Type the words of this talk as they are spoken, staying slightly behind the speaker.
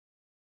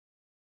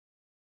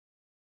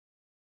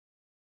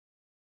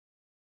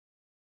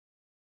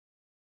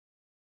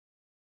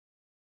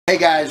Hey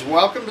guys,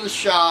 welcome to the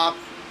shop,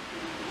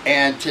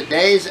 and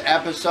today's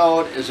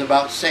episode is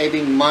about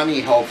saving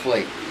money,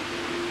 hopefully.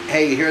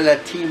 Hey, you hear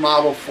that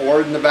T-model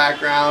Ford in the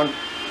background?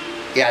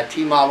 Yeah,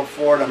 T-model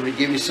Ford. I'm going to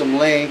give you some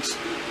links.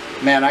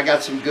 Man, I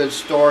got some good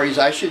stories.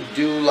 I should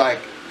do like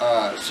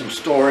some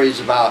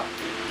stories about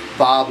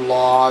Bob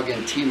Log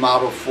and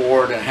T-model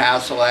Ford and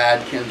Hassel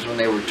Adkins when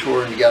they were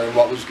touring together,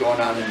 what was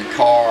going on in the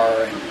car,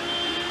 and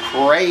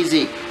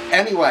crazy.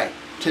 Anyway,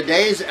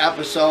 today's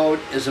episode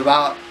is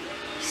about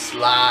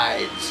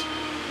slides.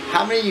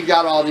 How many of you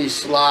got all these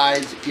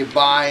slides? You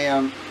buy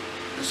them.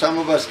 Some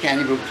of us can't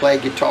even play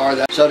guitar.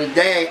 So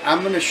today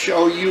I'm going to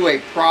show you a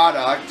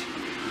product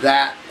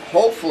that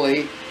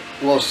hopefully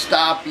will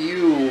stop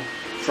you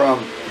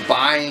from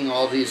buying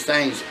all these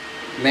things.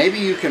 Maybe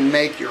you can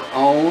make your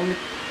own,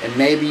 and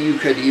maybe you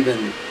could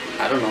even,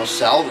 I don't know,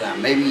 sell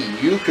them. Maybe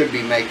you could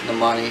be making the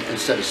money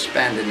instead of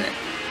spending it.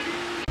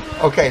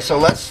 Okay, so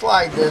let's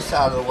slide this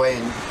out of the way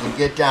and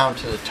get down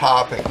to the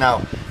topic.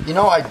 Now, you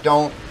know I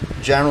don't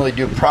generally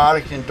do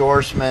product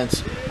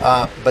endorsements,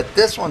 but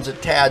this one's a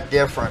tad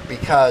different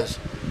because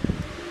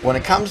when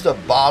it comes to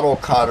bottle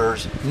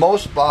cutters,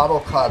 most bottle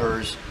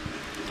cutters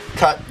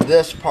cut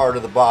this part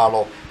of the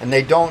bottle and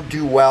they don't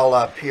do well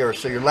up here.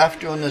 So you're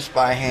left doing this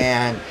by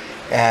hand,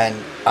 and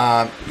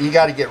you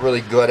got to get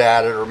really good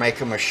at it, or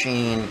make a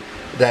machine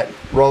that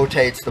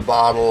rotates the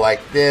bottle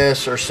like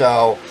this or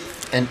so,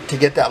 and to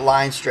get that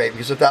line straight,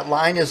 because if that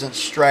line isn't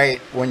straight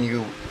when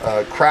you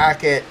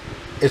crack it,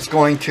 it's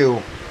going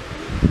to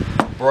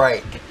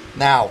break.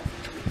 Now,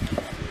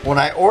 when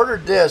I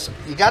ordered this,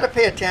 you got to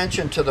pay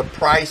attention to the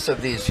price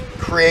of these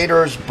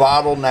Creators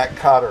Bottleneck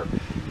cutter.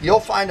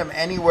 You'll find them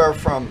anywhere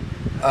from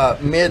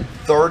mid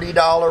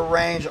 $30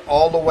 range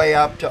all the way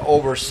up to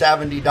over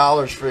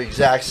 $70 for the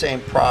exact same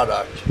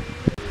product.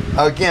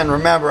 Again,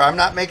 remember, I'm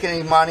not making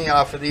any money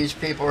off of these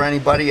people or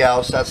anybody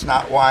else. That's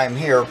not why I'm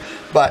here.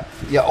 But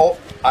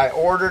I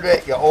ordered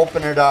it, you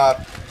open it up,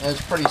 and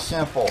it's pretty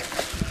simple.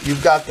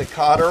 You've got the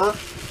cutter,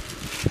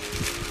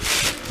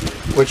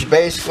 which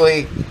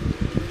basically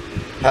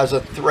has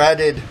a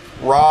threaded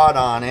rod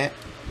on it,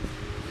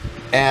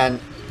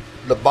 and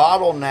the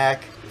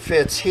bottleneck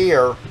fits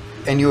here,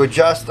 and you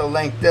adjust the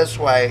length this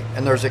way,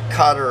 and there's a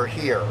cutter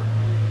here.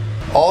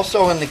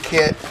 Also in the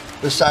kit,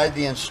 beside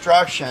the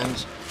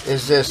instructions,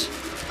 is this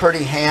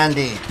pretty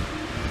handy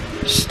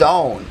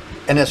stone,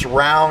 and it's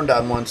round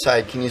on one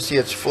side. Can you see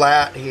it's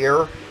flat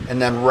here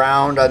and then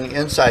round on the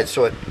inside,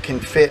 so it can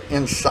fit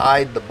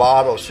inside the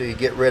bottle, so you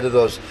get rid of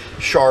those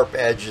sharp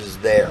edges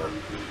there.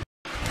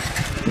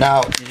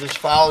 Now you just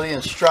follow the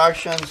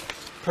instructions,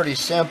 pretty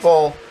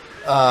simple,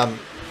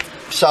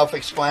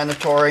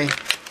 self-explanatory,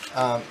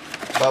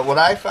 but what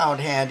I found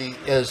handy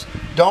is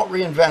don't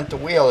reinvent the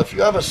wheel. If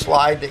you have a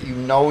slide that you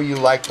know you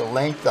like the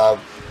length of,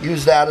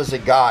 use that as a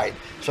guide.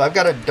 So I've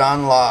got a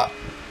Dunlop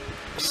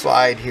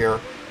slide here,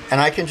 and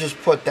I can just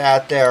put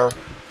that there.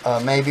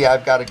 Maybe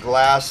I've got a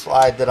glass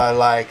slide that I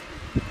like.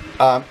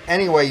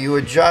 Anyway, you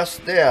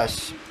adjust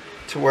this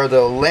to where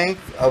the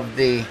length of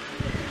the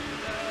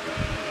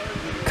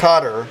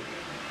cutter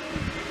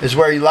is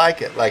where you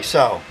like it, like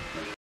so.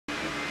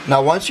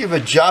 Now once you've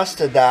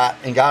adjusted that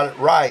and got it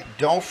right,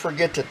 don't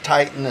forget to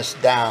tighten this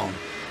down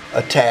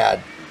a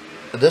tad.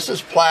 This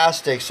is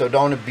plastic, so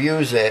don't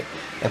abuse it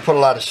and put a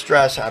lot of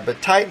stress on it,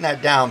 but tighten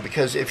that down,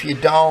 because if you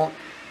don't,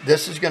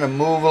 this is going to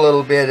move a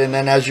little bit, and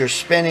then as you're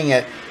spinning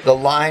it, the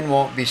line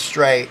won't be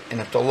straight, and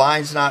if the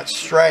line's not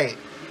straight,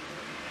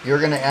 you're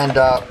going to end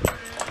up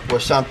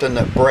with something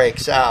that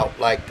breaks out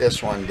like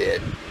this one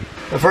did.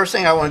 The first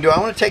thing I want to do, I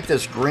want to take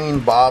this green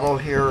bottle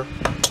here,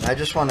 and I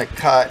just want to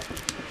cut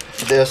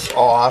this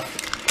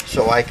off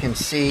so I can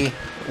see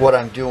what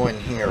I'm doing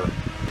here.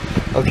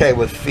 Okay,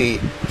 with the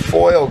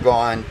foil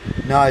gone,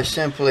 now I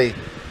simply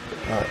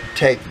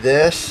take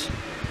this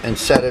and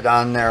set it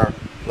on there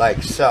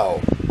like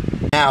so.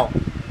 Now,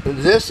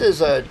 this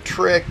is a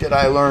trick that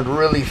I learned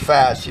really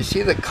fast. You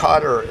see the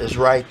cutter is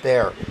right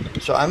there.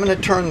 So I'm going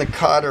to turn the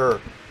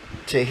cutter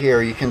to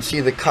here. You can see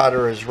the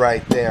cutter is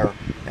right there.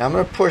 And I'm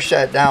going to push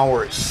that down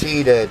where it's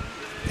seated.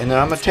 And then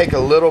I'm going to take a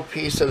little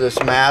piece of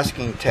this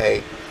masking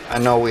tape. I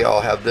know we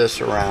all have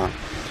this around.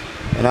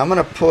 And I'm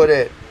going to put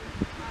it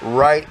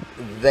right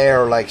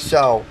there like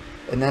so.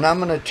 And then I'm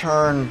going to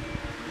turn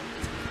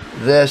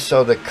this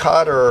so the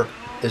cutter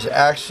is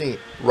actually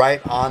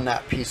right on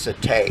that piece of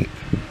tape.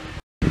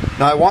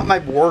 Now I want my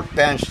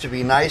workbench to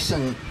be nice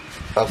and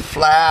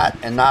flat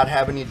and not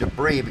have any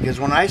debris, because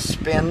when I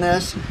spin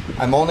this,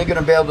 I'm only going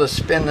to be able to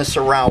spin this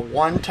around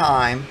one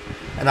time,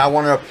 and I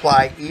want to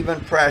apply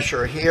even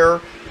pressure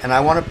here, and I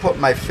want to put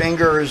my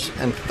fingers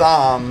and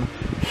thumb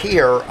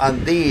here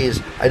on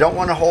these. I don't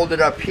want to hold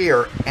it up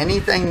here.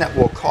 Anything that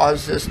will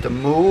cause this to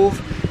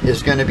move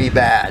is going to be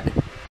bad.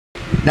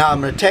 Now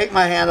I'm going to take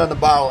my hand on the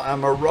bottle and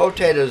I'm going to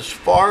rotate it as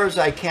far as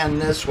I can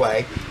this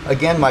way.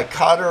 Again, my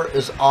cutter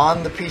is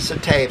on the piece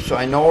of tape, so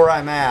I know where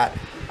I'm at.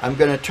 I'm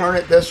going to turn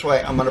it this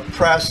way. I'm going to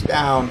press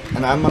down,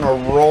 and I'm going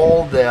to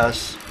roll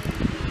this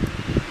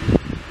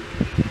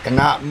and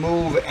not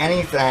move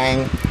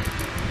anything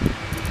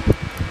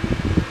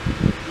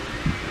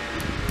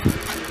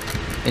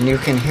And you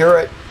can hear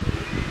it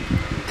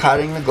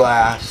cutting the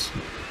glass.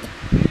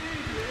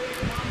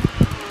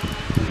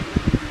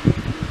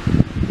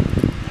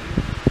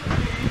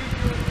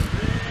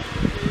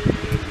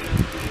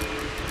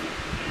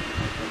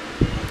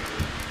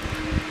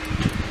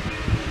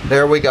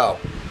 There we go.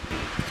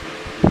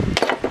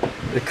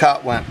 The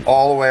cut went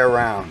all the way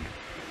around,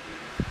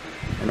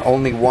 and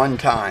only one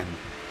time.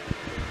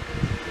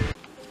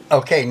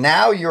 Okay,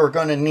 now you're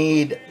going to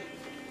need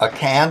a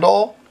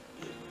candle,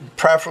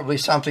 preferably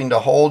something to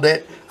hold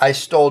it. I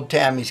stole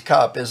Tammy's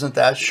cup. Isn't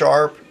that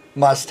sharp?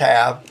 Must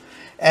have.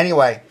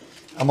 Anyway,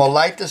 I'm going to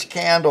light this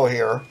candle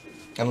here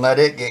and let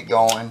it get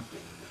going.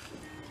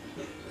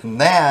 And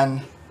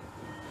then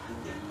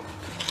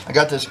I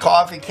got this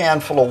coffee can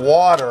full of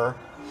water.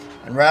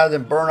 And rather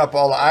than burn up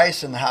all the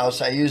ice in the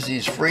house, I use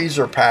these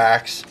freezer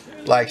packs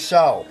like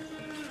so.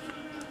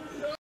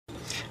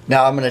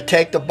 Now I'm going to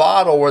take the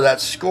bottle where that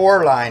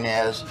score line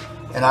is,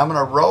 and I'm going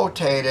to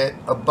rotate it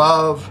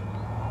above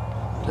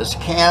this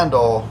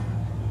candle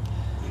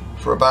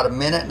for about 1.5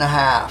 minutes.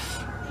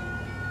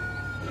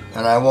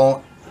 And I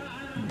won't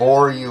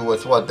bore you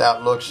with what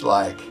that looks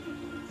like.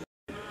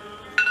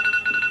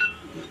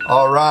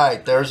 All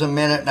right, there's 1.5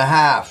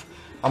 minutes.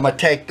 I'm going to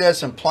take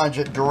this and plunge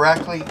it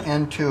directly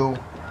into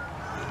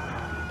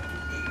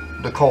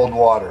the cold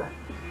water.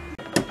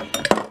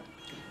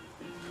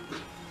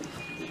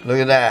 Look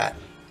at that.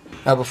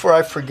 Now before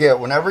I forget,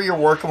 whenever you're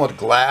working with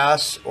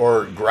glass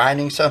or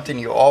grinding something,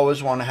 you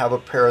always want to have a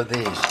pair of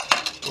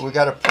these. We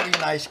got a pretty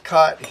nice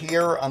cut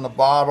here on the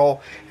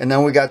bottle, and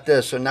then we got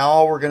this. So now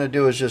all we're going to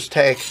do is just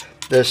take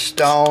this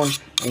stone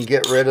and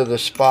get rid of the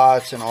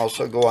spots, and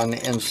also go on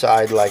the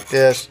inside like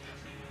this.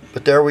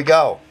 But there we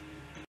go.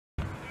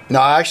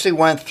 Now I actually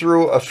went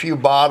through a few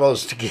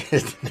bottles to get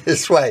it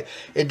this way.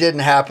 It didn't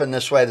happen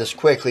this way this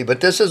quickly,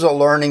 but this is a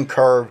learning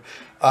curve,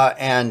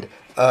 and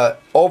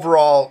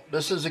overall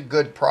this is a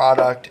good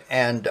product,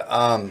 and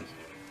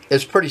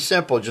it's pretty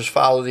simple. Just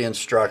follow the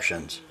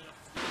instructions.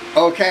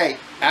 Okay,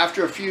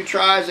 after a few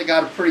tries I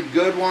got a pretty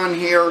good one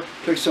here.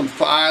 Took some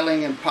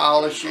filing and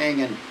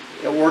polishing, and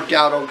it worked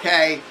out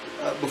okay.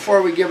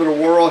 Before we give it a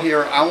whirl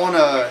here, I want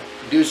to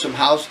do some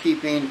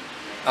housekeeping.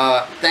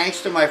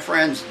 Thanks to my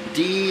friends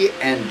Dee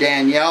and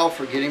Danielle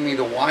for getting me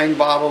the wine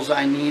bottles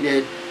I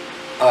needed.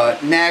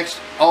 Next,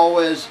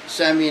 always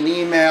send me an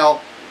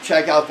email.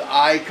 Check out the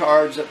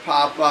iCards that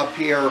pop up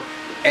here.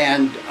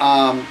 And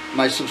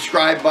my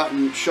subscribe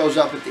button shows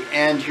up at the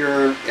end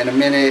here in a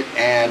minute,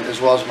 and as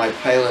well as my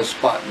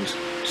playlist buttons.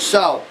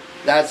 So,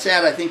 that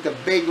said, I think the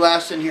big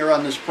lesson here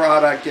on this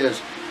product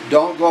is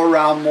don't go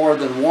around more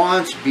than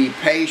once. Be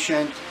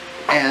patient,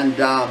 and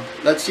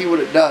let's see what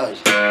it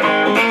does.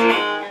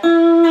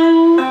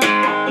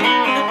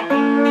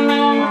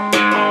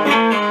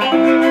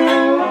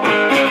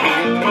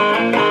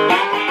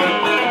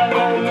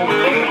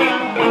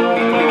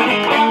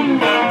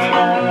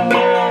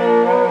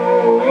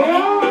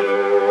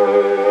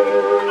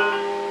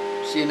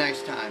 See you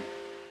next time.